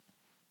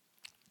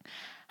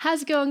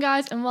How's it going,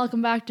 guys? And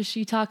welcome back to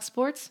She Talks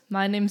Sports.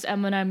 My name's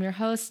Emma and I'm your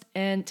host.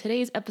 And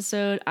today's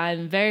episode,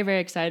 I'm very, very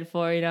excited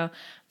for.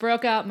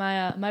 Broke out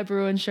my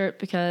Bruins shirt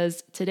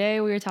because today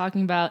we are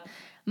talking about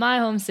my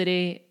home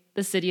city,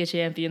 the City of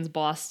Champions,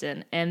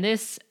 Boston. And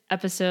this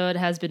episode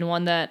has been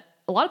one that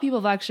a lot of people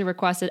have actually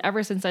requested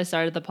ever since I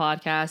started the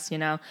podcast,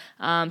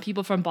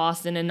 people from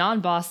Boston and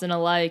non-Boston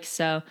alike.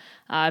 So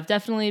I've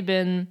definitely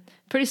been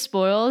pretty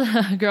spoiled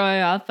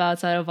growing up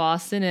outside of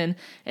Boston, and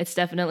it's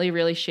definitely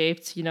really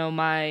shaped,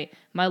 my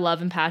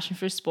love and passion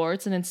for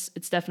sports, and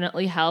it's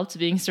definitely helped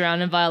being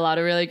surrounded by a lot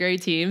of really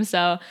great teams.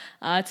 So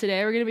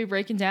today we're going to be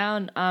breaking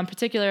down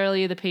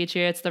particularly the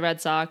Patriots, the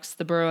Red Sox,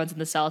 the Bruins, and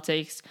the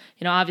Celtics.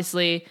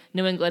 Obviously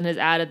New England has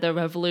added the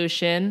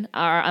Revolution,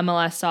 our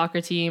MLS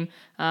soccer team,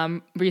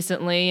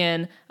 recently,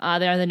 and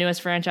they are the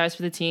newest franchise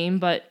for the team,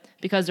 but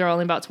because they're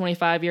only about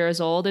 25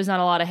 years old, there's not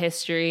a lot of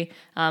history.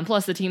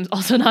 Plus, the team's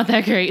also not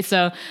that great.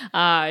 So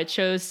I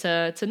chose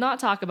to not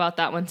talk about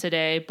that one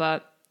today.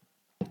 But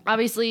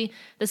obviously,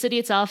 the city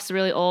itself is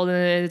really old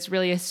and it's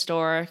really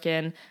historic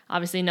and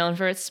obviously known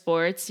for its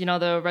sports.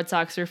 The Red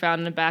Sox were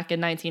founded back in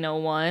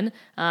 1901,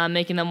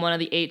 making them one of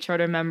the 8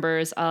 charter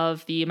members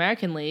of the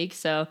American League.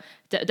 So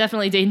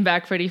definitely dating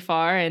back pretty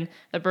far. And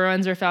the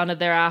Bruins were founded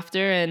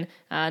thereafter in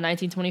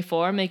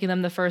 1924, making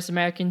them the first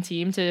American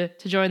team to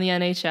join the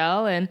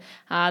NHL. And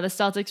the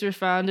Celtics were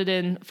founded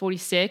in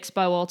 46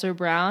 by Walter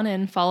Brown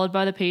and followed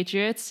by the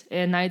Patriots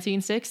in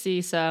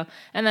 1960. So,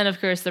 and then of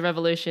course the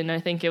Revolution, I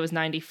think it was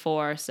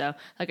 94. So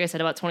like I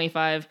said, about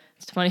 25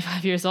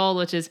 years old,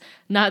 which is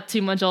not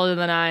too much older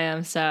than I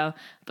am. So,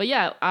 but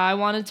yeah, I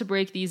wanted to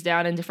break these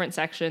down in different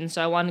sections.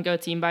 So I wanted to go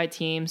team by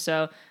team.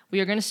 So we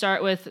are going to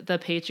start with the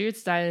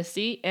Patriots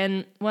dynasty.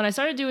 And when I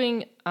started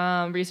doing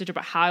research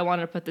about how I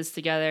wanted to put this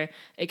together,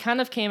 it kind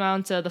of came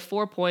out to the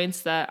 4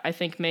 points that I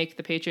think make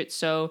the Patriots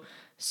so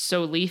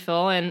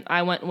lethal. And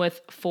I went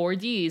with 4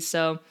 Ds.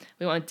 So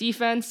we went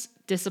defense,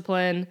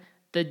 discipline,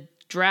 the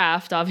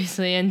draft,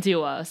 obviously, and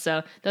duo.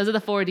 So those are the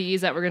 4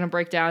 Ds that we're going to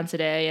break down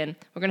today. And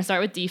we're going to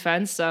start with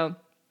defense. So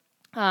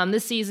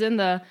this season,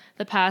 the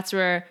Pats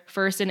were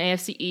first in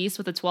AFC East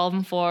with a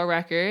 12-4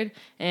 record,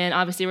 and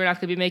obviously we're not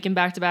going to be making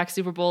back-to-back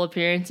Super Bowl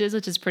appearances,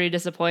 which is pretty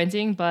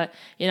disappointing. But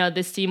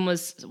this team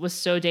was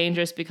so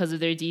dangerous because of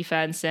their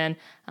defense, and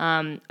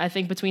I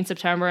think between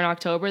September and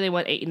October they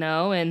went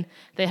 8-0, and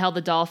they held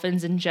the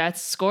Dolphins and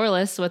Jets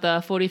scoreless with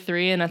a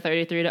 43 and a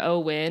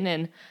 33-0 win,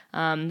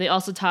 and they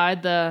also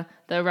tied the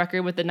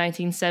record with the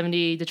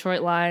 1970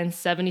 Detroit Lions,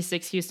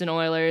 76 Houston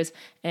Oilers,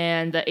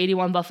 and the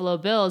 81 Buffalo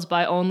Bills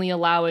by only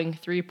allowing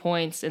 3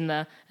 points in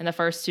the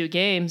first 2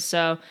 games.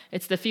 So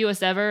it's the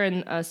fewest ever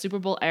in a Super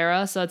Bowl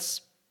era. So it's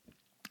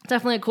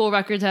definitely a cool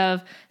record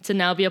to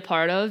now be a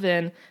part of.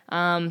 And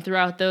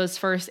throughout those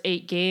first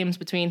 8 games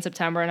between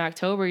September and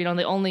October,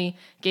 they only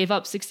gave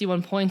up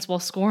 61 points while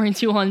scoring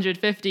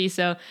 250.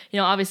 So,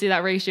 obviously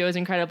that ratio is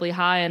incredibly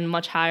high and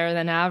much higher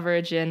than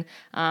average. And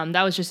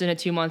that was just in a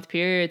 2-month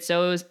period.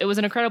 So it was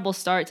an incredible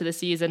start to the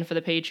season for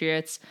the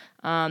Patriots.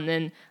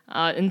 And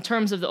in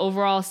terms of the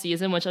overall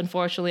season, which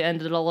unfortunately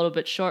ended a little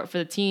bit short for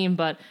the team,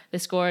 but they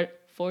scored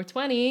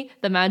 420,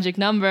 the magic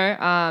number,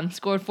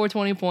 scored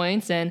 420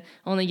 points and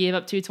only gave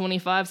up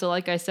 225. So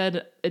like I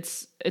said,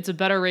 it's a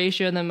better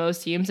ratio than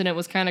most teams, and it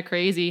was kind of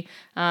crazy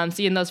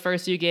seeing those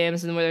first 2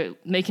 games and we're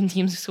making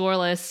teams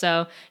scoreless.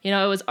 So, it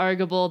was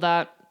arguable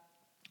that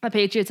the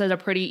Patriots had a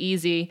pretty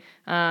easy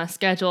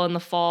schedule in the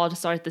fall to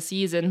start the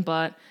season,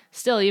 but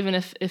still, even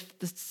if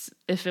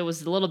it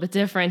was a little bit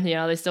different,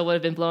 they still would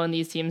have been blowing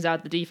these teams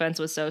out. The defense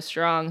was so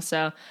strong,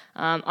 so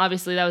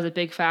obviously that was a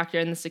big factor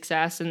in the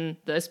success and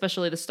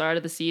especially the start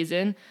of the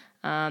season.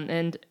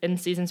 And in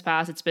seasons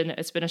past, it's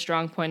been a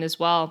strong point as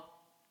well.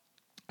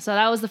 So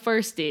that was the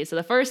first D. So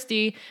the first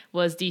D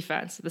was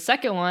defense. The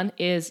second one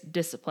is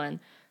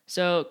discipline.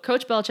 So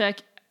Coach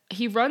Belichick,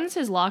 he runs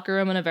his locker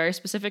room in a very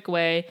specific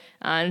way.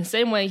 In the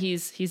same way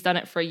he's done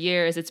it for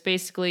years. It's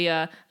basically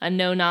a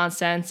no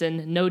nonsense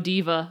and no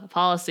diva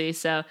policy.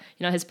 So,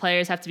 his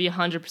players have to be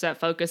 100%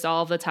 focused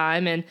all of the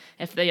time. And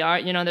if they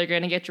aren't, they're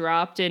going to get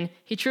dropped. And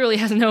he truly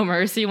has no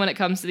mercy when it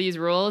comes to these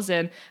rules.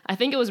 And I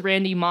think it was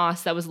Randy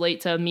Moss that was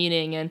late to a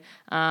meeting,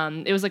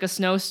 and it was like a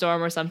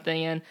snowstorm or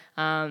something.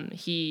 And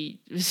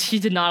he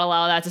did not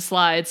allow that to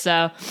slide.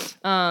 So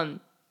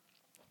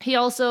he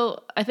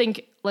also, I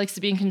think, likes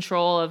to be in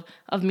control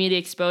of media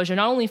exposure,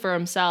 not only for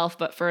himself,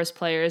 but for his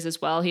players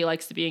as well. He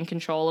likes to be in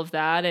control of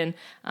that. And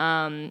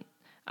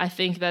I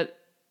think that,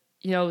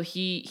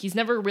 he's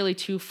never really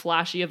too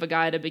flashy of a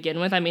guy to begin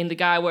with. I mean, the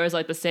guy wears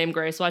like the same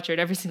gray sweatshirt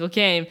every single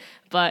game.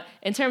 But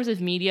in terms of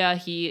media,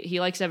 he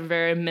likes to have a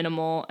very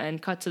minimal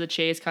and cut to the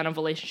chase kind of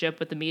relationship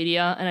with the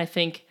media. And I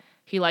think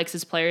he likes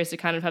his players to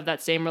kind of have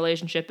that same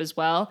relationship as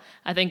well.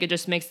 I think it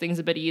just makes things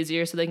a bit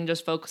easier so they can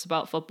just focus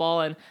about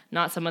football and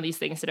not some of these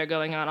things that are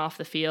going on off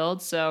the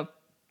field. So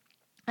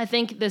I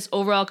think this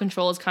overall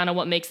control is kind of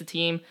what makes the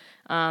team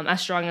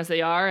as strong as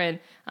they are. And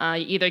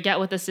you either get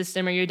with the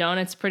system or you don't.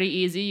 It's pretty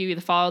easy. You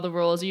either follow the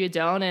rules or you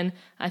don't. And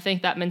I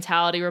think that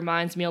mentality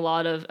reminds me a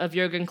lot of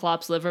Jurgen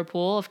Klopp's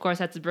Liverpool. Of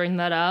course, I had to bring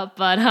that up.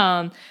 But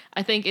I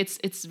think it's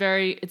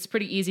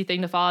pretty easy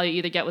thing to follow. You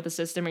either get with the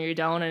system or you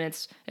don't. And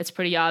it's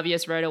pretty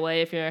obvious right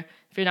away if you're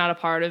not a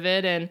part of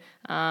it. And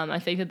I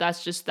think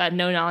that's just that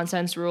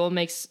no-nonsense rule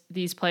makes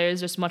these players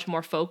just much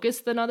more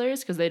focused than others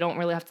because they don't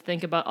really have to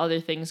think about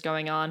other things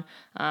going on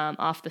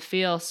off the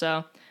field.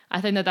 So I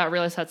think that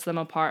really sets them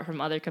apart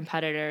from other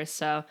competitors.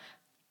 So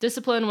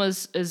discipline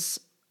is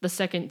the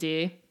second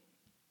D.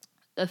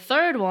 The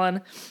third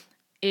one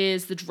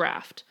is the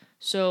draft.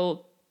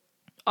 So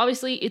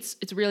obviously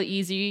it's really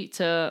easy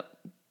to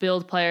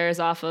build players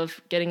off of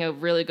getting a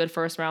really good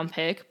first-round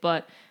pick,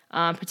 but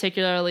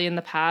particularly in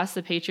the past,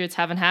 the Patriots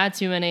haven't had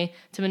too many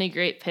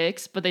great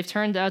picks, but they've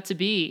turned out to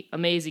be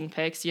amazing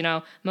picks. You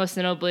know, most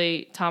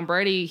notably Tom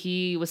Brady,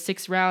 he was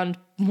 6th round,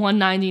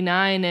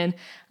 199, and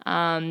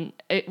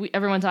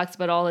everyone talks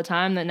about all the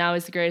time that now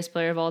he's the greatest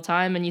player of all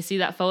time. And you see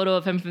that photo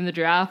of him from the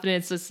draft, and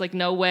it's just like,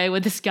 no way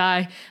would this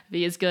guy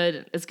be as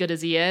good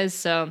as he is.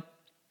 So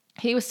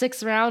he was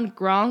 6th round.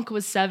 Gronk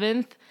was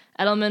 7th.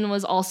 Edelman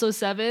was also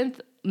 7th.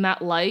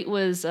 Matt Light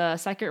was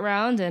 2nd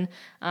round, and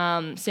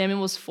Samuel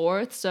was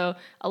 4th. So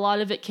a lot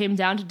of it came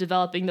down to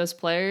developing those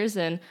players,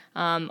 and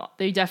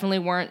they definitely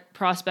weren't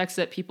prospects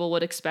that people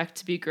would expect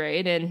to be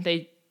great, and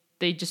they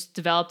just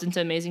developed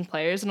into amazing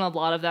players, and a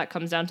lot of that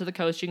comes down to the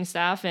coaching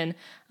staff and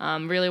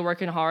really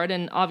working hard,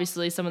 and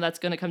obviously some of that's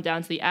going to come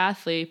down to the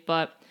athlete,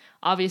 but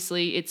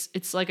obviously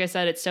it's like I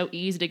said, it's so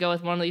easy to go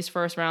with one of these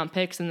first-round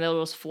picks and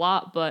they'll just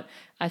flop, but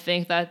I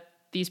think that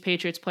these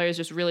Patriots players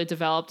just really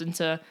developed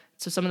into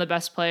some of the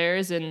best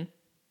players, and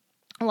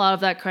a lot of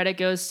that credit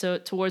goes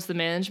towards the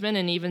management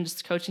and even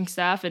just coaching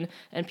staff and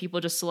people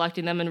just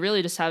selecting them and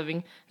really just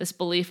having this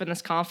belief and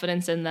this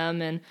confidence in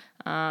them. And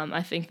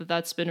I think that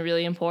that's been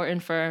really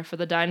important for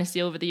the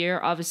dynasty over the year.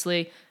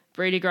 Obviously,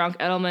 Brady, Gronk,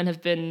 Edelman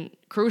have been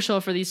crucial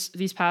for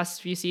these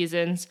past few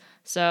seasons.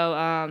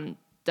 So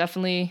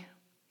definitely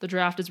the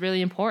draft is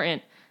really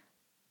important,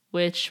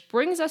 which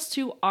brings us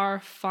to our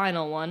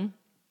final one.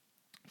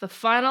 The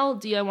final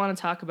D I want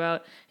to talk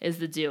about is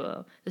the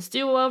duo. This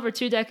duo over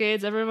 2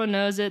 decades, everyone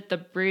knows it, the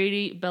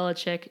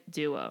Brady-Belichick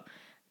duo.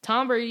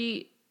 Tom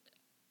Brady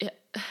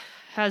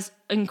has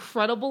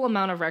incredible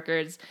amount of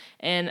records,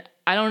 and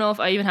I don't know if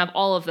I even have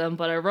all of them,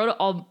 but I wrote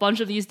a bunch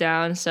of these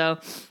down, so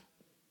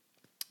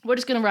we're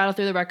just going to rattle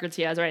through the records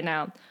he has right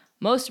now.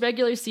 Most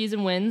regular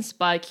season wins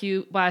by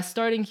a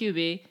starting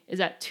QB is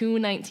at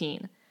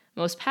 219.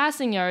 Most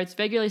passing yards,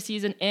 regular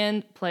season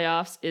and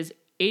playoffs, is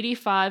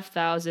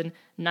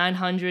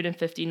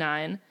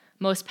 85,959.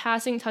 Most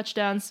passing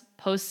touchdowns,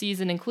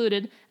 postseason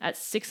included, at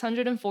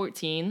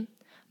 614.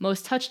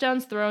 Most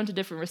touchdowns thrown to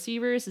different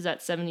receivers is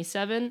at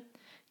 77.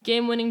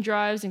 Game-winning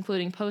drives,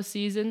 including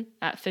postseason,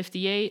 at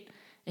 58.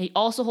 And he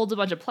also holds a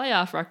bunch of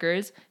playoff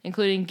records,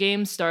 including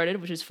games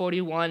started, which is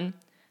 41.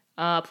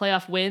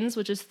 Playoff wins,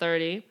 which is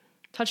 30.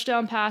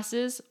 Touchdown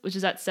passes, which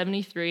is at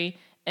 73.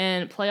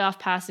 And playoff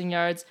passing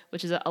yards,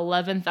 which is at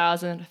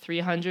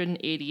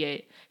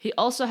 11,388. He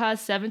also has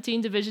 17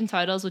 division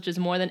titles, which is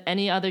more than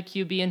any other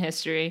QB in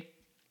history.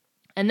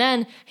 And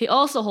then he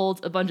also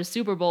holds a bunch of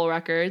Super Bowl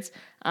records.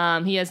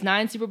 He has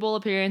 9 Super Bowl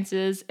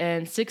appearances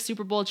and 6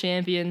 Super Bowl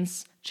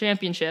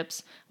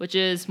championships, which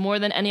is more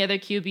than any other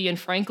QB and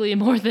frankly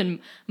more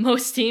than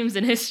most teams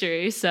in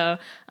history. So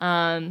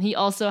he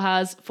also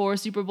has 4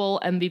 Super Bowl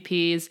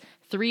MVPs,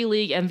 3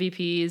 league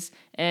MVPs,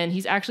 and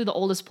he's actually the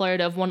oldest player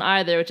to have won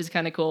either, which is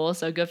kind of cool,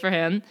 so good for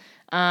him.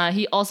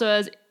 He also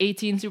has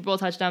 18 Super Bowl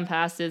touchdown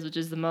passes, which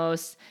is the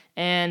most,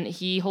 and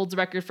he holds the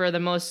record for the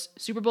most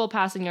Super Bowl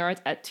passing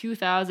yards at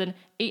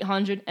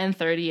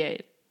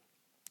 2,838.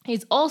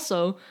 He's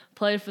also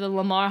played for the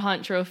Lamar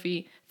Hunt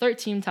Trophy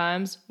 13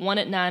 times, won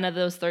it 9 of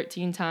those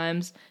 13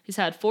 times. He's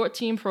had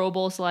 14 Pro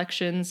Bowl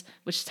selections,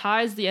 which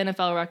ties the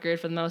NFL record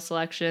for the most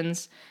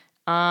selections,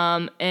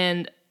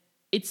 and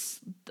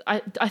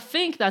I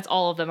think that's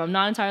all of them. I'm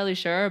not entirely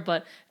sure,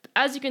 but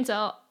as you can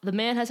tell, the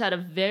man has had a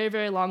very,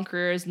 very long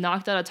career, has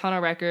knocked out a ton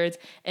of records,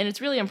 and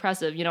it's really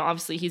impressive. You know,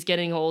 obviously he's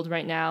getting old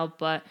right now,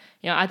 but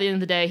you know, at the end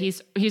of the day,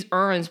 he's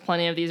earned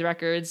plenty of these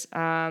records, you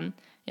know,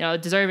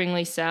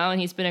 deservingly so,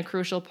 and he's been a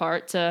crucial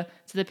part to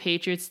the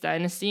Patriots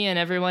dynasty, and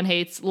everyone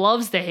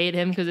loves to hate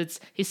him because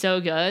he's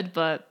so good,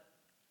 but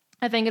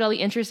I think it'll be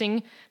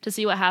interesting to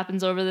see what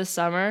happens over this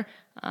summer.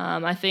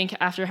 I think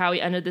after how he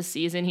ended the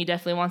season, he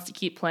definitely wants to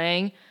keep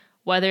playing,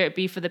 whether it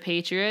be for the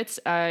Patriots.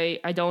 I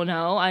don't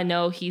know. I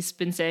know he's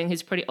been saying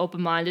he's pretty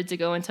open-minded to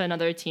go into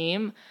another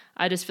team.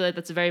 I just feel like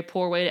that's a very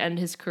poor way to end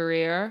his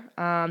career,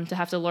 to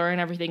have to learn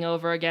everything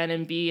over again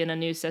and be in a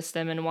new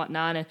system and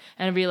whatnot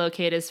and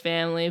relocate his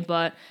family.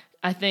 But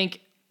I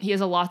think he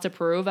has a lot to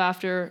prove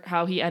after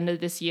how he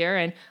ended this year.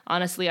 And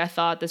honestly, I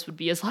thought this would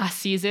be his last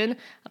season,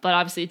 but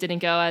obviously it didn't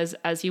go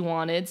as he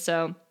wanted.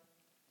 So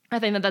I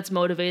think that that's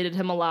motivated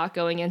him a lot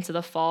going into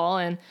the fall.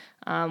 And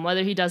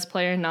whether he does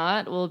play or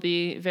not will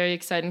be very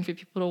exciting for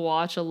people to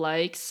watch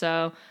alike.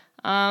 So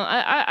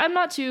I'm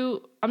not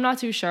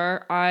too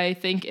sure. I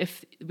think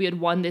if we had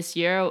won this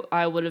year,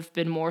 I would have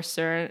been more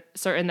certain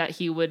that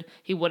he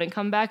wouldn't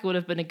come back. It would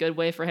have been a good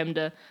way for him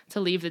to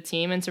leave the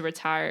team and to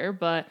retire.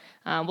 But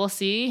we'll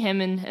see. Him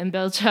and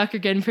Belichick are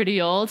getting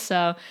pretty old,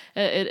 so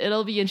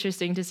it'll be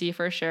interesting to see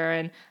for sure.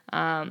 And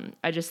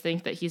I just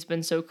think that he's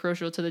been so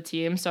crucial to the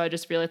team. So I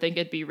just really think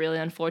it'd be a really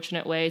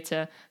unfortunate way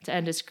to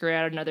end his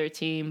career at another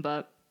team.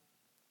 But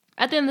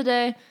at the end of the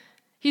day,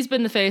 he's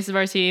been the face of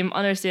our team,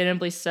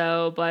 understandably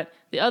so, but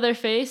the other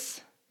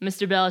face,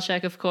 Mr.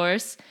 Belichick, of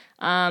course,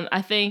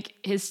 I think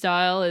his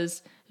style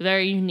is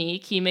very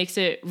unique. He makes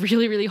it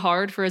really, really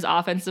hard for his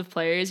offensive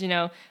players.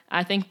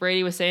 I think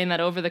Brady was saying that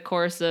over the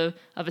course of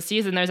a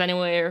season, there's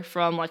anywhere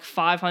from like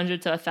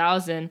 500 to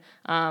 1,000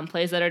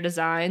 plays that are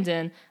designed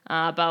and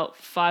about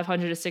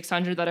 500 to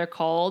 600 that are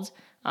called.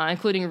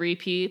 Including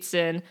repeats,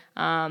 and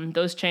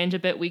those change a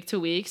bit week to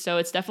week. So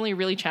it's definitely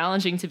really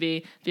challenging to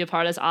be a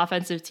part of this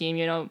offensive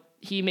team.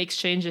 He makes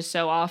changes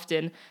so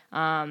often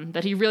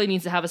that he really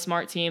needs to have a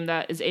smart team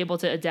that is able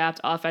to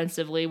adapt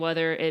offensively,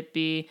 whether it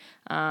be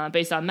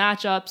based on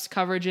matchups,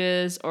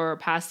 coverages, or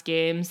past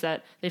games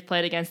that they've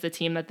played against the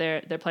team that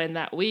they're playing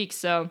that week.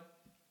 So,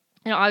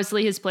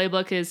 obviously his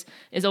playbook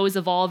is always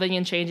evolving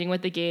and changing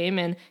with the game,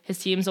 and his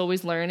team's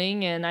always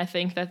learning. And I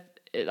think that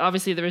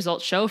obviously the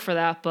results show for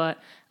that, but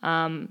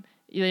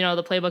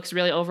the playbook's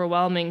really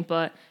overwhelming.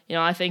 But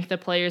I think the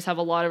players have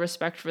a lot of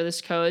respect for this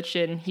coach,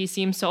 and he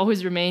seems to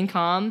always remain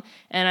calm.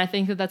 And I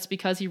think that that's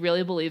because he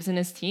really believes in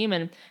his team,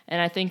 and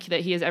I think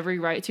that he has every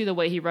right to. The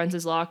way he runs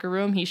his locker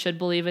room, he should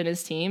believe in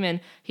his team, and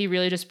he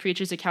really just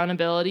preaches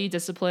accountability,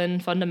 discipline,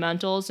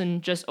 fundamentals,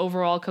 and just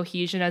overall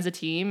cohesion as a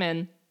team.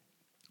 And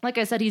like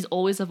I said, he's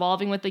always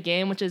evolving with the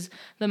game, which is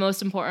the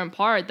most important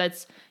part.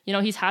 That's,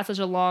 he's had such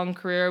a long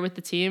career with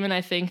the team, and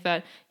I think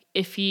that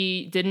if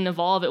he didn't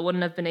evolve, it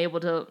wouldn't have been able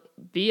to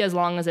be as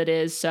long as it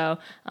is. So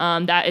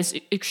that is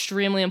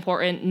extremely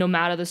important. No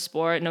matter the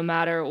sport, no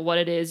matter what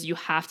it is, you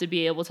have to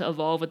be able to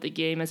evolve with the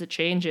game as it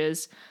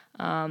changes.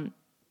 And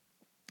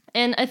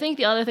I think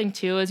the other thing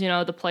too is,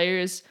 the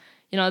players,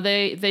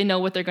 they know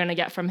what they're going to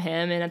get from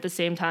him, and at the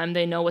same time,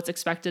 they know what's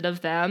expected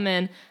of them.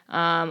 And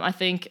I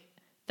think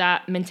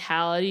that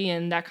mentality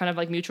and that kind of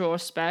like mutual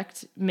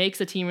respect makes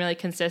the team really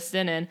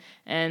consistent.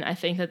 And I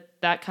think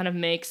that kind of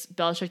makes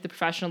Belichick the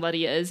professional that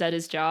he is at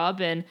his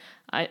job. And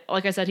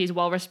like I said, he's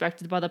well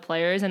respected by the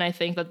players. And I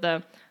think that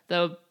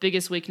the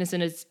biggest weakness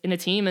in a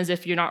team is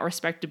if you're not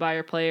respected by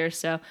your players.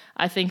 So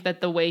I think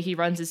that the way he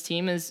runs his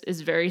team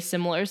is very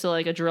similar to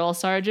like a drill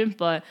sergeant,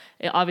 but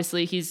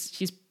obviously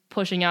he's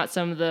pushing out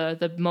some of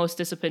the most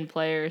disciplined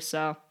players.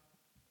 So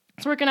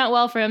it's working out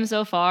well for him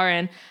so far.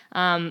 And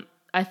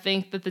I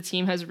think that the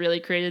team has really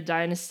created a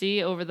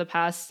dynasty over the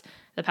past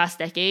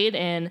decade,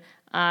 and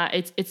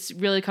it's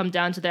really come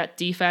down to that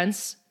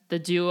defense, the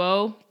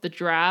duo, the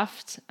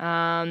draft,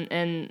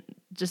 and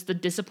just the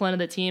discipline of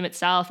the team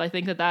itself. I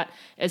think that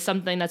is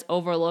something that's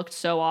overlooked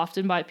so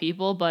often by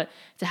people, but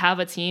to have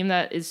a team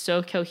that is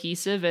so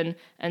cohesive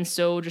and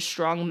so just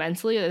strong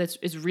mentally,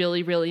 is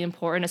really, really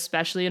important,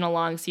 especially in a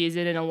long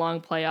season and a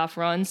long playoff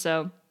run.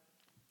 So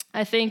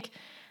I think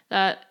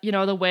that,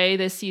 the way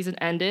this season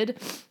ended,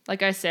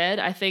 like I said,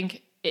 I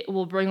think it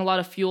will bring a lot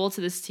of fuel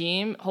to this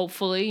team.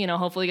 Hopefully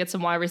get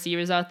some wide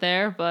receivers out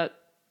there. But,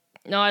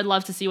 I'd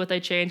love to see what they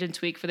change and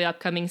tweak for the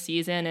upcoming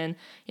season. And,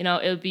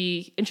 it would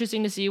be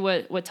interesting to see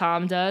what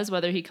Tom does,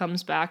 whether he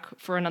comes back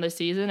for another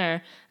season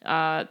or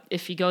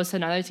if he goes to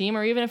another team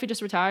or even if he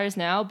just retires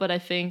now. But I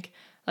think,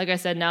 like I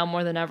said, now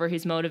more than ever,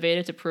 he's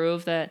motivated to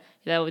prove that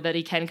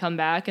he can come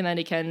back and that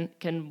he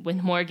can win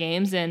more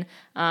games. And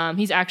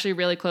he's actually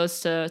really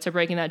close to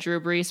breaking that Drew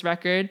Brees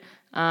record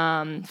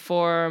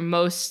for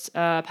most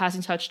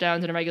passing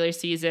touchdowns in a regular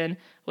season,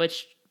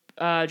 which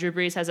Drew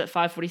Brees has at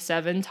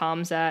 547.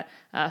 Tom's at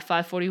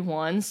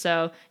 541.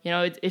 So,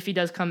 if he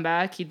does come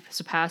back, he'd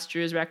surpass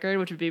Drew's record,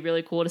 which would be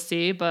really cool to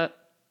see. But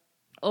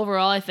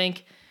overall, I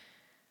think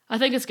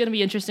it's going to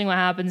be interesting what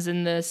happens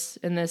in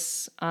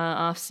this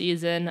off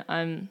season.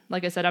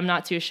 Like I said, I'm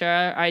not too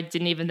sure. I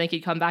didn't even think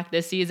he'd come back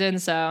this season,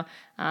 so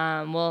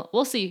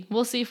we'll see.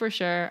 We'll see for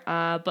sure.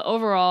 But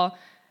overall,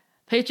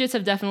 Patriots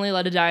have definitely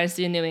led a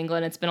dynasty in New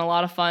England. It's been a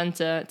lot of fun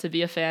to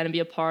be a fan and be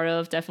a part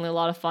of. Definitely a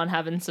lot of fun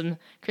having some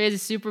crazy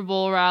Super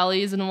Bowl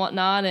rallies and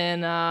whatnot.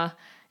 And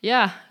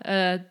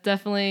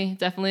definitely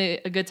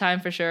a good time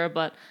for sure.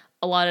 But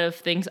a lot of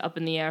things up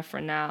in the air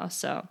for now.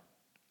 So.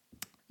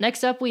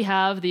 Next up, we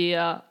have the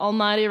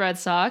almighty Red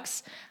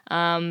Sox.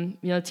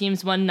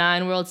 Teams won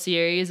 9 World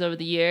Series over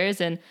the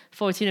years and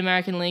 14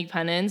 American League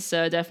pennants.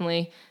 So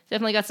definitely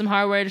got some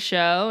hardware to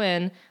show.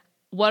 And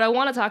what I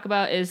want to talk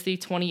about is the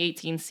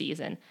 2018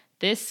 season.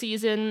 This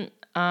season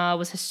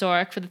was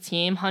historic for the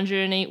team,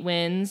 108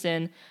 wins,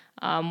 and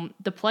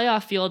the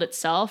playoff field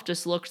itself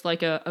just looked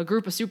like a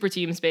group of super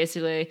teams,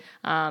 basically,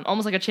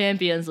 almost like a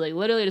Champions League.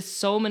 Literally, just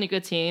so many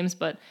good teams,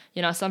 but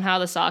somehow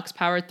the Sox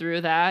powered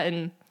through that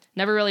and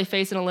never really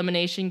faced an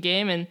elimination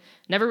game and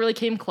never really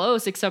came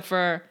close except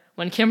for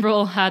when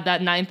Kimbrel had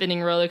that 9th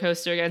inning roller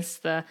coaster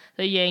against the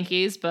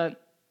Yankees.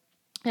 But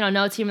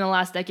no team in the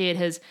last decade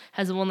has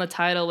won the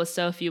title with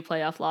so few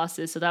playoff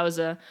losses. So that was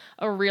a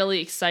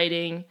really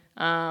exciting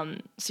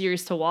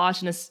series to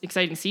watch, and this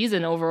exciting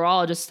season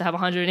overall. Just to have a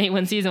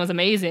 108-win season was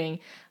amazing.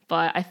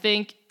 But I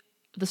think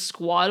the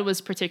squad was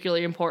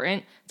particularly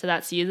important to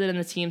that season and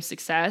the team's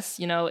success.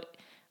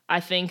 I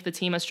think the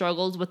team has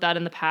struggled with that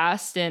in the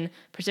past, and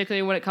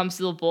particularly when it comes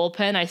to the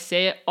bullpen. I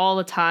say it all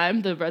the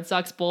time. The Red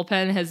Sox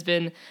bullpen has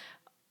been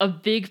a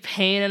big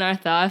pain in our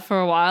thigh for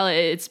a while.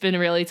 It's been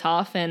really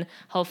tough, and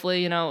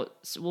hopefully,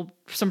 we'll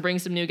bring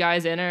some new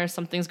guys in, or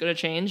something's going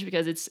to change,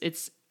 because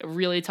it's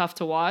really tough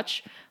to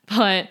watch.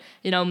 But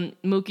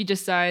Mookie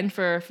just signed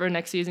for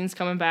next season's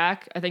coming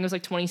back. I think it was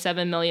like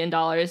 $27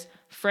 million.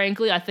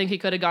 Frankly, I think he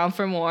could have gone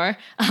for more.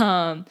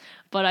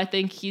 But I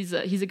think he's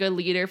a good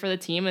leader for the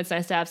team. It's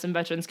nice to have some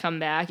veterans come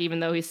back,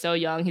 even though he's so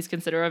young. He's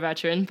considered a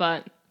veteran,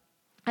 but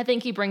I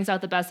think he brings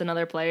out the best in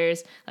other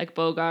players like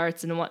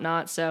Bogarts and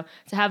whatnot. So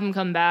to have him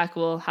come back,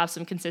 we'll have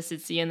some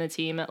consistency in the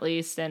team at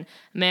least. And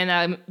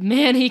man,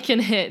 he can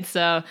hit.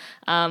 So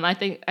I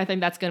think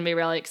that's going to be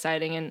really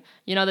exciting. And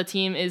the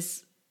team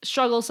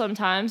struggles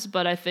sometimes,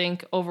 but I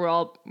think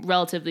overall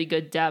relatively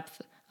good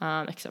depth,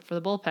 except for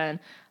the bullpen.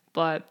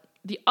 But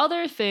the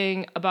other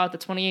thing about the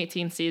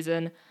 2018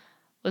 season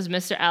was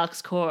Mr.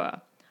 Alex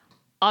Cora.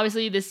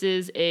 Obviously, this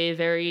is a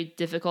very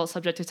difficult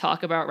subject to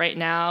talk about right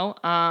now.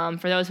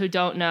 For those who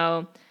don't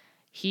know,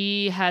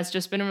 he has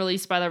just been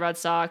released by the Red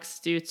Sox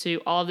due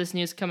to all of this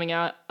news coming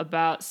out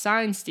about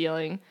sign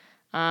stealing.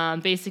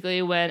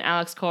 Basically, when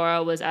Alex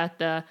Cora was at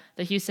the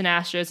Houston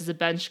Astros as a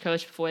bench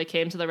coach before he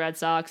came to the Red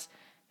Sox,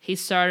 he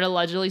started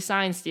allegedly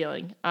sign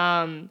stealing.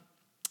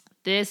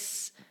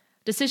 This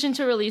decision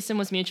to release him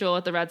was mutual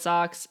with the Red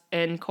Sox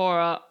and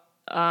Cora.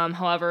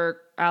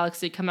 However,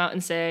 Alex did come out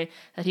and say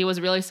that he was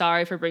really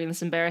sorry for bringing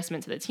this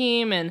embarrassment to the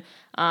team, and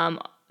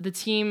the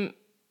team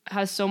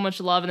has so much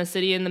love, and the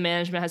city and the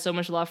management has so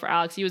much love for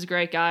Alex. He was a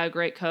great guy, a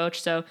great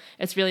coach, so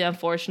it's really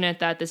unfortunate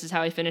that this is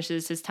how he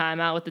finishes his time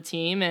out with the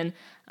team. And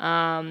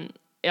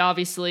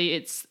obviously,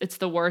 it's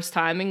the worst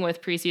timing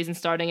with preseason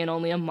starting in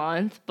only a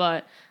month,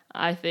 but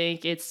I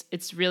think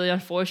it's really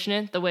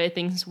unfortunate the way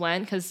things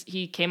went, because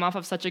he came off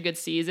of such a good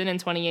season in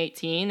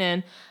 2018,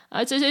 and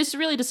it's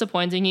really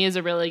disappointing. He is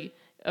a really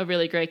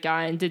great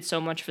guy and did so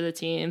much for the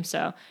team.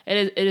 So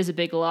it is a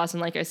big loss.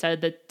 And like I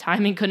said, the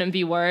timing couldn't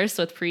be worse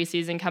with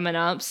preseason coming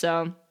up.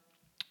 So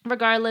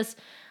regardless,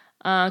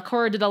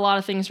 Cora did a lot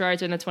of things right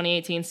during the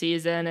 2018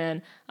 season,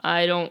 and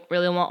I don't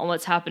really want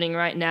what's happening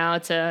right now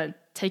to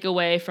take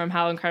away from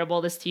how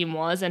incredible this team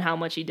was and how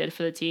much he did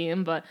for the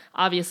team. But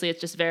obviously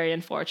it's just very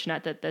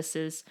unfortunate that this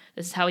is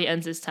how he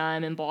ends his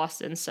time in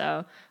Boston.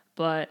 So,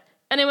 but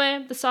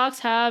anyway, the Sox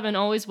have and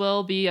always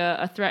will be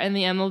a threat in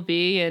the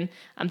MLB, and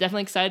I'm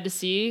definitely excited to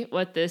see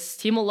what this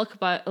team will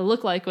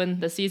look like when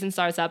the season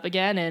starts up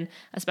again, and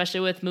especially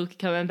with Mookie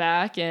coming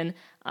back. And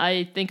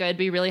I think I'd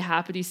be really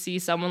happy to see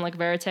someone like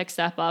Veritek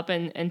step up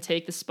and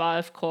take the spot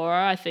of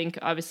Cora. I think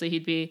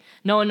obviously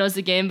no one knows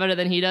the game better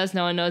than he does.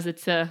 No one knows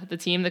it's the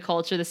team, the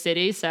culture, the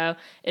city. So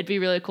it'd be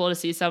really cool to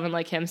see someone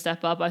like him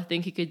step up. I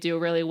think he could do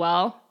really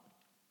well.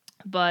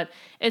 But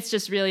it's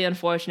just really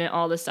unfortunate,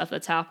 all this stuff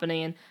that's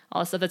happening and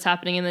all the stuff that's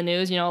happening in the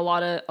news. A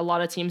lot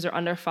of teams are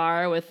under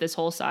fire with this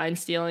whole sign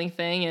stealing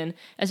thing, and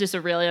it's just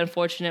a really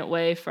unfortunate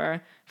way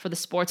for the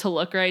sport to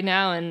look right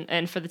now,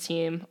 and for the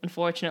team,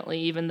 unfortunately,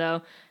 even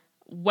though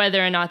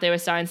whether or not they were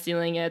sign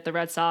stealing at the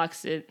Red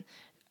Sox,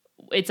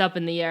 it's up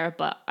in the air.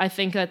 But I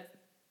think that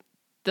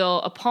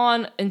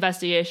upon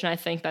investigation, I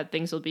think that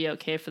things will be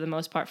okay for the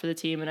most part for the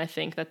team, and I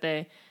think that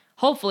they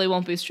hopefully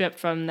won't be stripped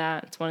from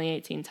that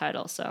 2018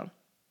 title. So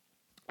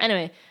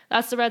anyway,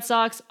 that's the Red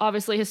Sox.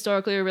 Obviously,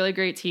 historically, a really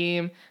great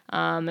team,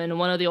 and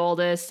one of the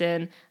oldest,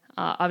 and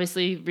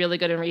obviously really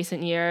good in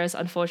recent years.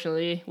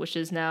 Unfortunately, which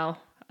is now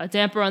a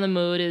damper on the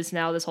mood, is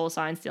now this whole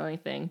sign stealing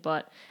thing.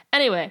 But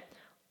anyway,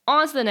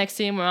 on to the next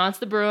team. We're on to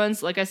the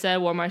Bruins. Like I said,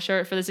 wore my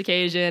shirt for this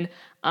occasion.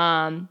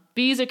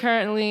 Bees are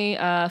currently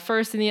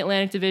first in the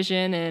Atlantic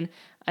Division, and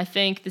I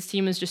think this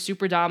team is just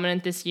super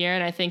dominant this year,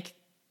 and I think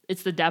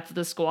it's the depth of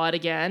the squad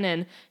again.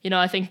 And,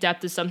 I think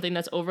depth is something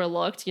that's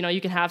overlooked.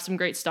 You can have some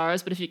great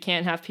stars, but if you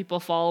can't have people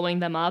following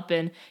them up,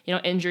 and,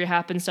 injury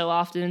happens so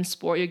often in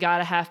sport, you got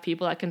to have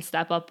people that can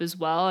step up as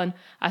well. And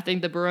I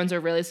think the Bruins are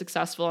really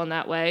successful in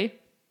that way.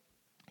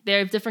 They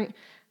have different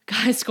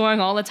guys scoring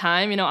all the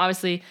time.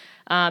 Obviously,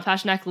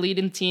 Pastrnak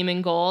leading the team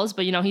in goals,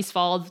 but he's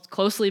followed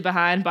closely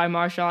behind by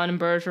Marchand and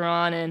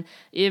Bergeron, and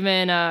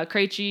even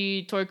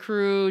Krejci,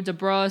 Torcru,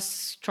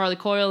 DeBrus, Charlie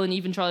Coyle, and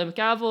even Charlie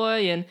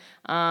McAvoy,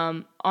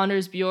 and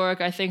Anders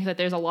Bjork. I think that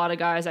there's a lot of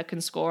guys that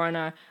can score and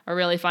are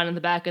really finding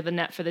the back of the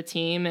net for the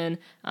team, and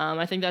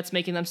I think that's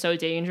making them so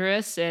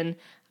dangerous. And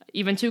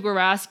even Tuukka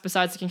Rask,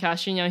 besides the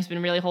concussion, he's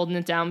been really holding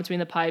it down between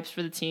the pipes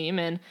for the team.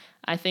 And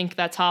I think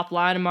that top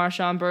line of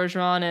Marchand,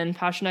 Bergeron, and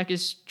Pastrnak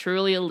is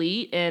truly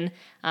elite. And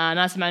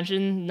not to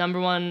mention number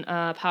one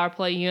power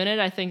play unit.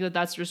 I think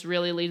that's just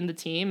really leading the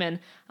team. And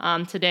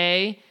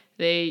today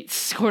they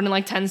scored in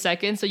like 10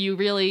 seconds. So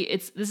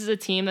this is a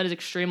team that is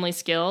extremely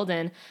skilled.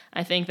 And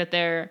I think that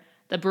they're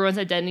the Bruins'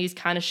 identity's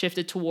kind of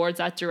shifted towards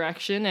that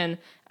direction, and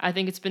I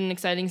think it's been an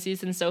exciting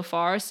season so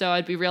far. So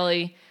I'd be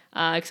really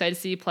excited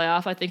to see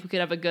playoff. I think we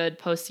could have a good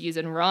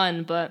postseason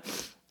run, but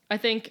I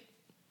think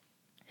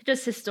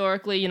just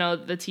historically,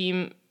 the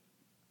team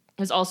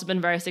has also been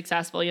very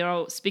successful.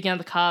 Speaking of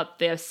the Cup,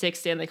 they have 6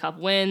 Stanley Cup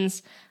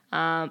wins.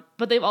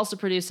 But they've also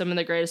produced some of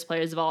the greatest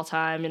players of all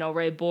time,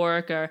 Ray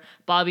Bourque or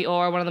Bobby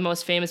Orr, one of the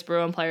most famous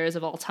Bruin players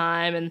of all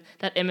time. And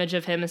that image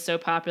of him is so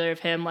popular, of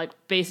him like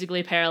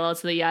basically parallel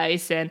to the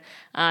ice. And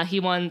he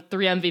won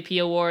 3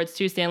 MVP awards,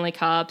 2 Stanley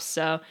Cups.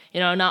 So,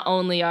 not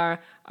only are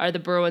the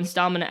Bruins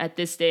dominant at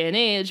this day and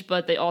age,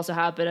 but they also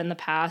have been in the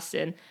past.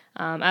 And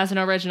as an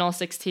original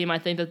 6 team, I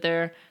think that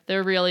they're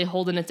really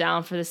holding it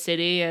down for the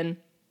city. And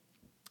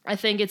I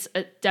think it's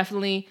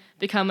definitely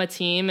become a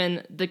team,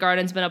 and the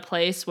Garden's been a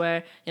place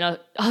where,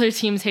 other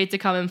teams hate to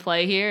come and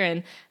play here.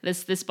 And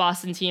this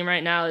Boston team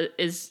right now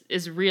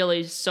is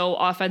really so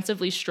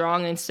offensively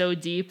strong and so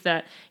deep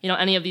that,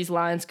 any of these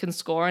lines can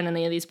score and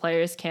any of these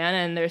players can.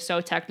 And they're so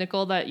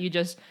technical that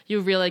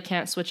you really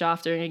can't switch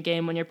off during a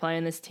game when you're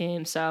playing this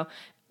team. So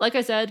like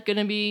I said, going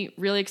to be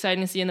really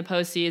exciting to see in the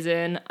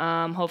postseason.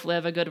 Hopefully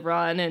have a good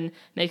run and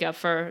make up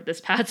for this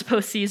past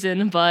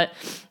postseason. But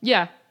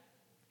yeah,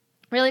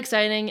 really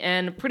exciting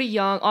and pretty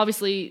young.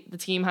 Obviously, the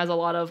team has a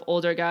lot of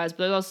older guys, but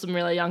there's also some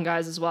really young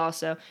guys as well.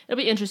 So it'll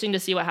be interesting to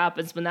see what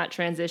happens when that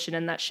transition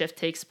and that shift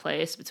takes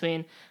place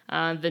between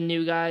the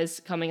new guys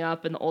coming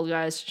up and the old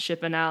guys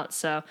shipping out.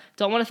 So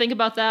don't want to think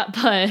about that,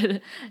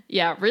 but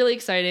yeah, really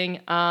exciting.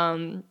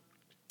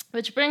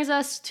 Which brings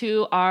us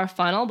to our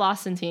final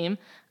Boston team,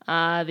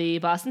 the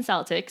Boston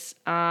Celtics,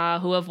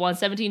 who have won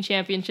 17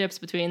 championships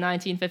between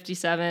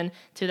 1957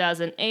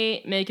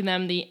 2008, making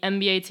them the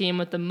NBA team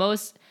with the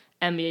most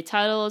NBA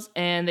titles,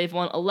 and they've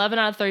won 11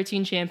 out of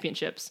 13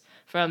 championships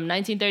from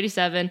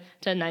 1937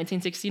 to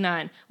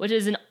 1969, which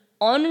is an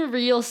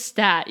unreal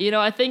stat.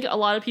 I think a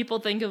lot of people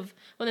when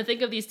they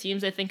think of these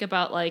teams, they think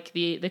about like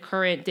the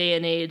current day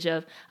and age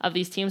of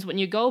these teams. When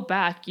you go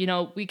back,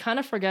 we kind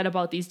of forget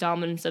about these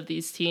dominance of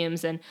these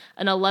teams, and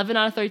an 11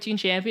 out of 13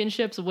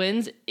 championships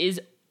wins is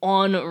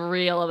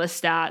unreal of a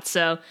stat.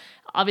 So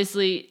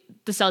obviously,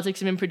 the Celtics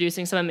have been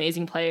producing some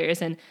amazing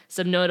players and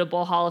some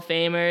notable Hall of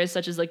Famers,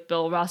 such as like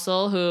Bill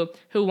Russell,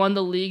 who won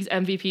the league's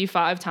MVP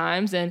 5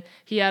 times, and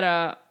he had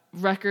a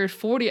record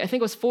 40, I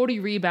think it was 40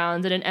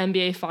 rebounds in an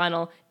NBA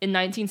final in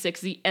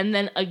 1960, and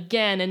then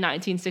again in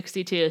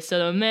 1962.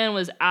 So the man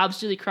was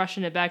absolutely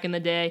crushing it back in the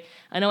day.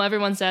 I know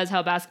everyone says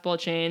how basketball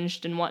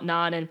changed and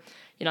whatnot, and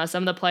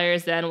some of the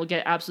players then will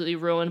get absolutely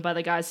ruined by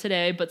the guys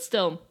today, but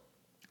still,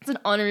 it's an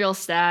unreal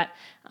stat.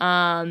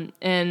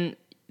 And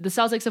the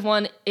Celtics have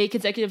won 8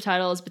 consecutive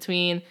titles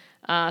between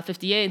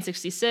 58 and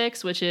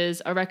 66, which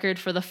is a record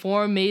for the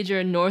 4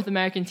 major North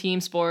American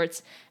team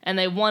sports, and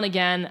they won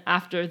again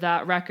after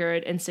that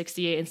record in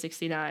 68 and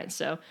 69.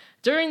 So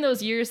during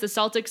those years, the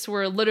Celtics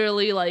were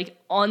literally like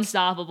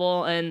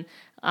unstoppable, and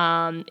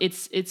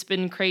it's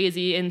been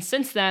crazy. And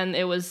since then,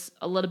 it was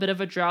a little bit of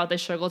a drought. They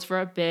struggled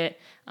for a bit,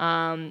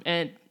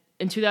 and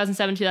in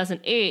 2007,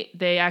 2008,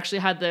 they actually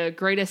had the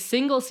greatest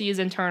single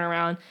season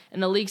turnaround in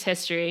the league's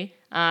history,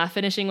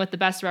 finishing with the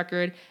best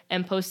record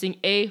and posting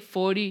a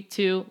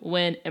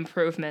 42-win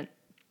improvement.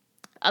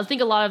 I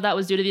think a lot of that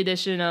was due to the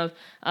addition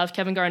of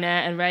Kevin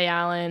Garnett and Ray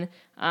Allen,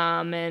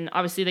 and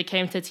obviously they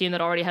came to a team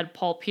that already had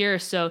Paul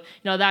Pierce, so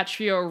that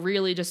trio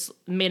really just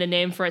made a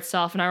name for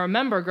itself. And I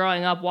remember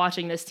growing up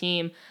watching this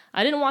team.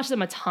 I didn't watch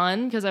them a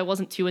ton because I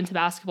wasn't too into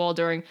basketball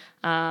during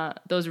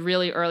those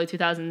really early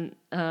 2000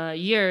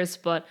 years,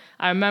 but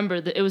I remember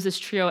that it was this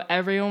trio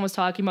everyone was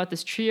talking about.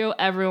 This trio,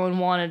 everyone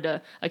wanted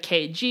a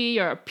KG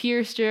or a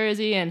Pierce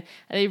jersey, and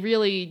they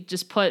really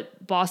just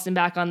put Boston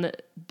back on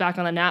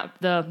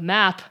the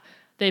map.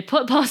 They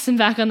put Boston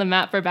back on the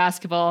map for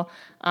basketball,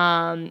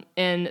 and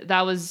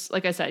that was,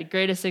 like I said,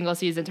 greatest single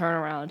season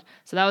turnaround.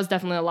 So that was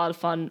definitely a lot of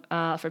fun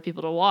for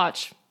people to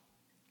watch.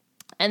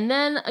 And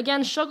then,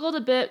 again, struggled a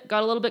bit,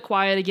 got a little bit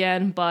quiet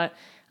again, but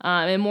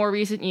in more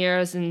recent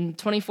years, in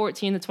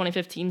 2014 to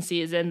 2015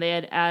 season, they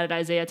had added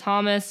Isaiah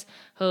Thomas,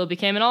 who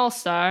became an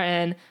all-star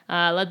and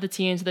led the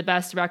team to the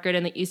best record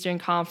in the Eastern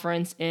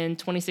Conference in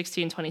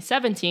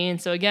 2016-2017.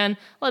 So again,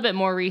 a little bit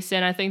more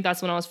recent. I think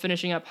that's when I was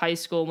finishing up high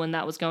school when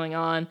that was going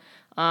on.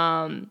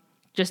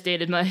 Just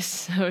dated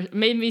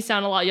made me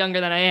sound a lot younger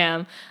than I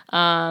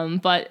am.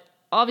 But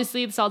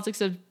obviously the Celtics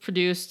have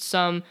produced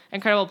some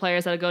incredible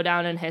players that go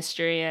down in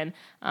history, and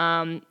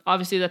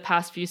obviously the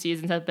past few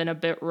seasons have been a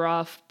bit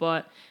rough,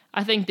 but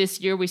I think this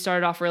year we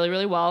started off really,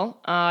 really well.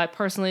 I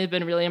personally have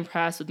been really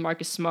impressed with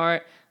Marcus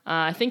Smart.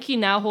 I think he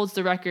now holds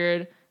the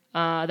record,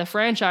 the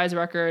franchise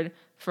record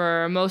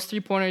for most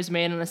three-pointers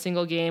made in a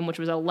single game, which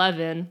was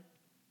 11.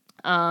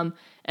 And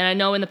I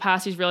know in the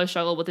past he's really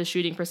struggled with his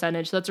shooting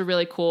percentage, so that's a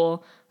really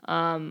cool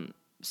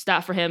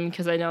stat for him,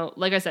 because I know,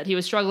 like I said, he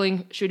was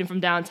struggling shooting from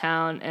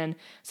downtown, and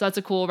so that's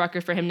a cool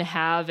record for him to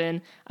have. And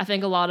I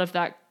think a lot of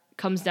that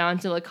comes down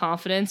to like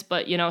confidence,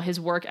 but his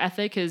work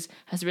ethic has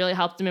really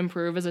helped him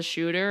improve as a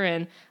shooter,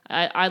 and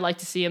I'd like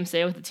to see him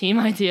stay with the team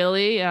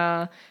ideally.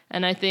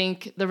 And I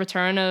think the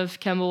return of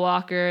Kemba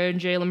Walker and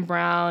Jaylen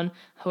Brown,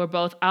 who are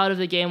both out of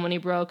the game when he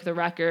broke the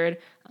record,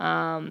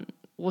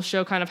 will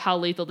show kind of how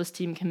lethal this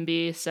team can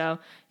be. So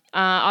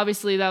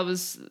obviously that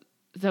was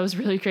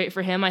really great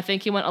for him. I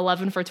think he went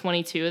 11 for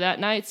 22 that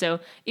night.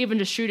 So even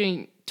just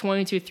shooting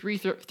 22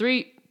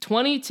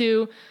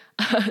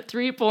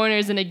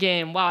 3-pointers in a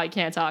game. Wow, I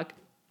can't talk.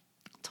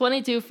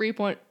 22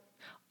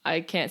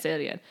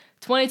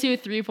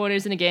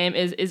 3-pointers in a game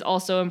is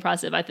also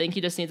impressive. I think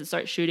he just needs to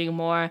start shooting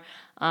more.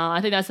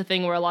 I think that's the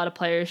thing where a lot of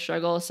players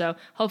struggle. So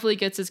hopefully he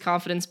gets his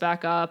confidence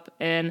back up,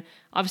 and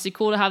obviously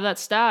cool to have that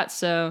stat.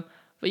 So,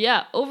 but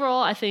yeah,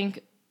 overall, I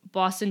think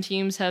Boston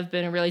teams have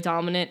been really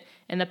dominant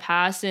in the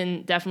past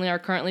and definitely are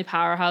currently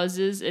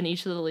powerhouses in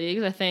each of the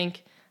leagues. I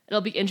think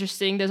it'll be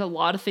interesting. There's a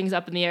lot of things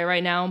up in the air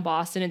right now in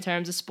Boston in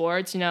terms of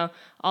sports.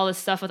 All this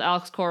stuff with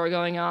Alex Cora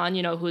going on,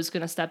 who's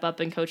going to step up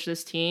and coach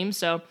this team.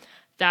 So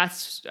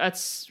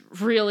that's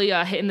really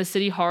hitting the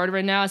city hard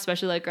right now,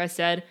 especially like I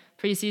said,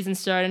 preseason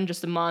starting in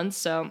just a month.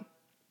 So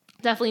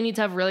definitely need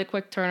to have a really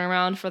quick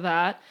turnaround for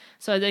that.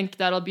 So I think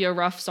that'll be a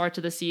rough start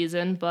to the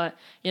season. But,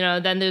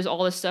 then there's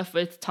all this stuff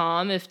with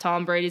Tom, if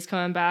Tom Brady's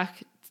coming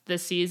back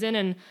this season.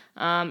 And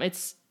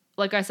it's,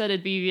 like I said,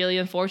 it'd be really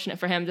unfortunate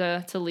for him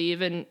to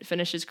leave and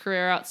finish his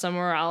career out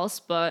somewhere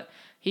else. But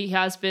he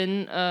has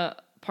been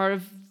part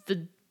of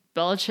the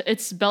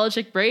it's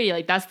Belichick Brady.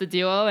 Like, that's the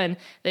duo. And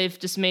they've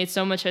just made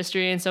so much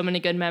history and so many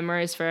good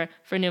memories for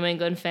New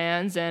England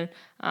fans. And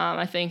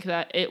I think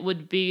that it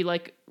would be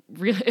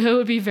it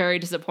would be very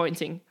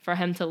disappointing for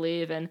him to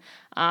leave. And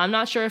I'm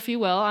not sure if he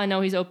will. I know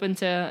he's open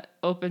to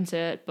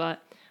it,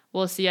 but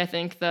we'll see. I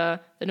think the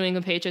New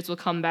England Patriots will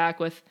come back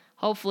with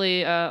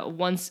hopefully a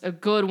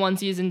good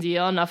one-season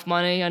deal, enough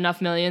money,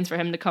 enough millions for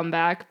him to come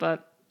back.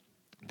 But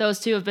those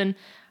two have been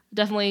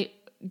definitely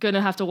going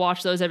to have to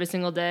watch those every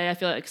single day. I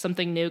feel like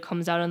something new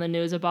comes out in the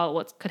news about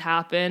what could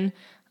happen.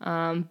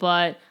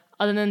 But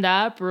other than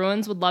that,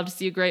 Bruins would love to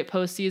see a great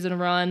postseason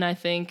run. I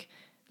think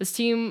this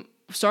team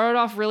started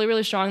off really,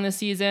 really strong this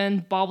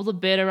season, bobbled a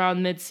bit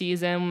around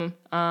mid-season,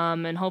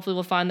 and hopefully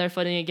will find their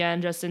footing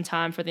again just in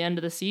time for the end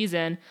of the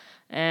season.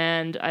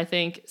 And I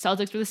think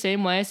Celtics were the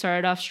same way,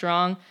 started off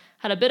strong,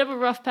 had a bit of a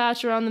rough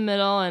patch around the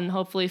middle, and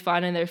hopefully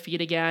finding their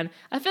feet again.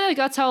 I feel like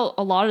that's how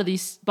a lot of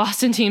these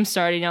Boston teams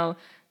start.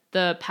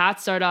 The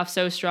Pats started off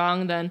so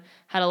strong, then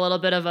had a little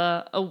bit of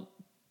a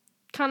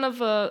kind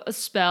of a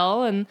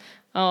spell, and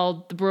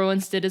the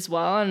Bruins did as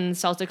well, and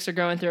Celtics are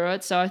going through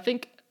it. So I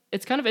think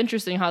it's kind of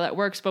interesting how that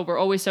works, but we're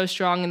always so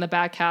strong in the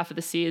back half of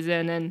the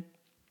season, and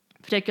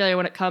particularly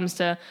when it comes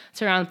to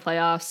around the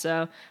playoffs.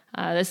 So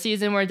this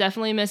season we're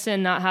definitely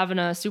missing not having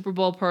a Super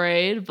Bowl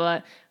parade,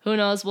 but who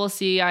knows? We'll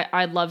see.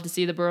 I'd love to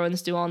see the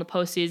Bruins do well in the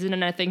postseason,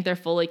 and I think they're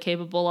fully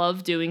capable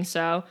of doing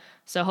so.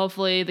 So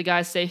hopefully the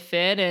guys stay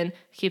fit and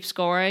keep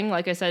scoring.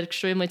 Like I said,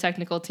 extremely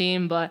technical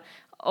team, but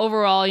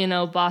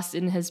overall,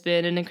 Boston has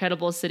been an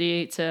incredible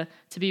city to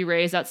be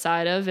raised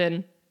outside of,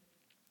 and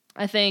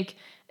I think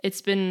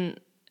it's been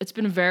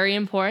very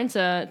important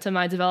to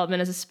my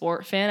development as a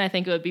sport fan. I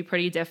think it would be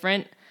pretty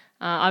different.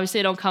 Obviously,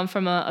 I don't come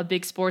from a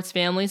big sports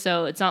family,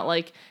 so it's not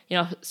like,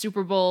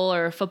 Super Bowl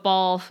or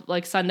football,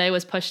 like Sunday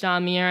was pushed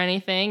on me or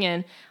anything.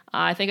 And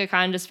I think I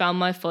kind of just found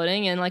my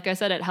footing. And like I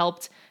said, it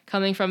helped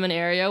coming from an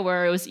area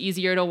where it was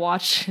easier to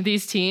watch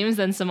these teams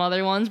than some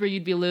other ones where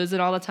you'd be losing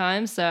all the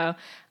time. So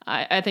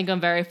I think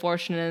I'm very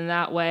fortunate in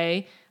that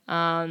way.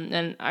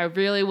 And I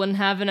really wouldn't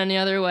have it any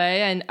other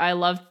way. And I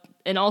love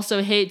and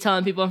also hate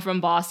telling people I'm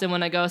from Boston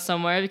when I go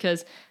somewhere,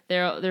 because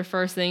their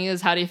first thing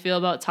is, how do you feel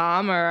about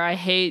Tom? Or I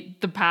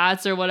hate the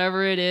Pats or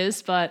whatever it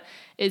is. But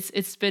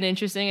it's been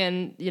interesting,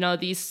 and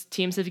these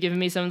teams have given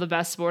me some of the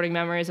best sporting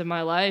memories of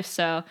my life.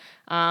 So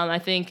I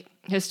think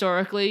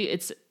historically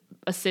it's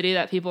a city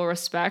that people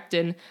respect,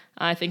 and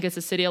I think it's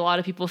a city a lot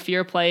of people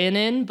fear playing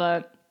in,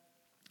 but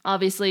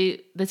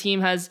obviously the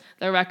team has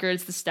their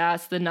records, the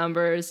stats, the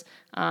numbers.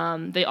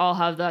 They all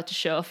have that to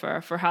show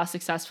for how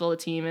successful the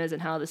team is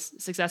and how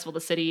successful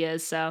the city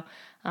is. So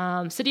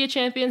City of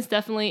Champions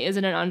definitely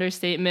isn't an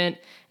understatement.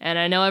 And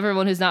I know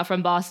everyone who's not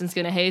from Boston is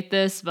going to hate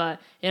this, but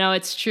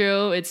it's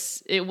true.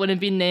 It wouldn't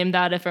be named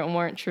that if it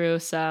weren't true.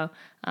 So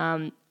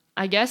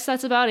I guess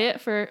that's about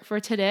it for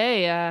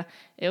today.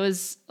 It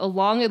was a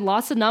long and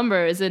lots of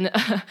numbers, and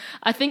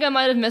I think I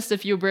might have missed a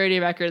few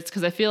Brady records,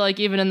 because I feel like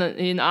even in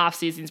the off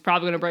season he's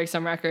probably going to break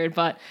some record.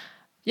 But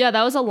yeah,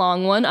 that was a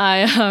long one.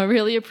 I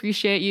really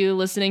appreciate you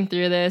listening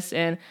through this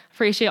and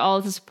appreciate all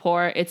of the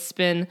support. It's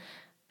been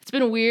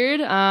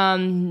weird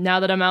now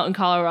that I'm out in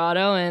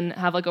Colorado and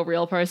have like a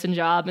real person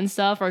job and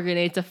stuff, working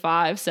 8 to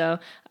 5. So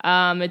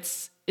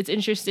it's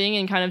interesting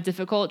and kind of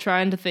difficult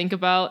trying to think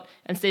about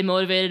and stay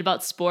motivated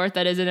about sport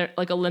that isn't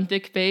like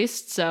Olympic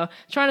based. So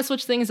trying to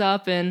switch things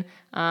up, and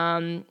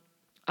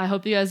I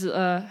hope you guys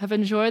have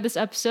enjoyed this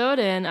episode,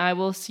 and I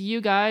will see you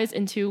guys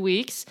in 2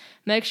 weeks.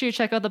 Make sure you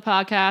check out the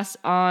podcast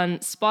on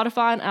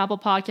Spotify and Apple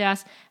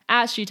Podcasts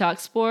at She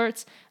Talks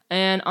Sports.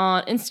 And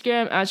on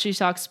Instagram at She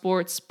Talks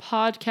Sports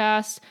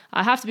Podcast.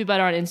 I have to be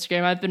better on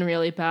Instagram. I've been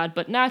really bad,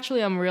 but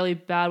naturally I'm really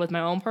bad with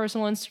my own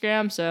personal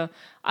Instagram. So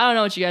I don't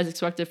know what you guys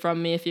expected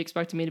from me if you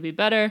expected me to be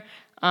better.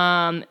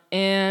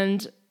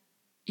 And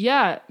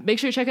yeah, make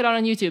sure you check it out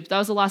on YouTube. That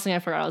was the last thing I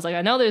forgot. I was like,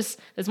 I know there's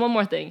one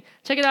more thing.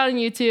 Check it out on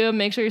YouTube.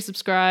 Make sure you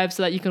subscribe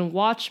so that you can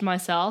watch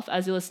myself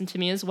as you listen to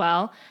me as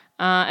well.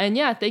 And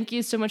yeah, thank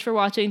you so much for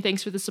watching.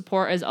 Thanks for the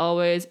support as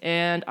always.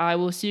 And I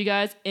will see you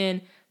guys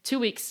in 2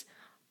 weeks.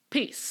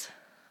 Peace.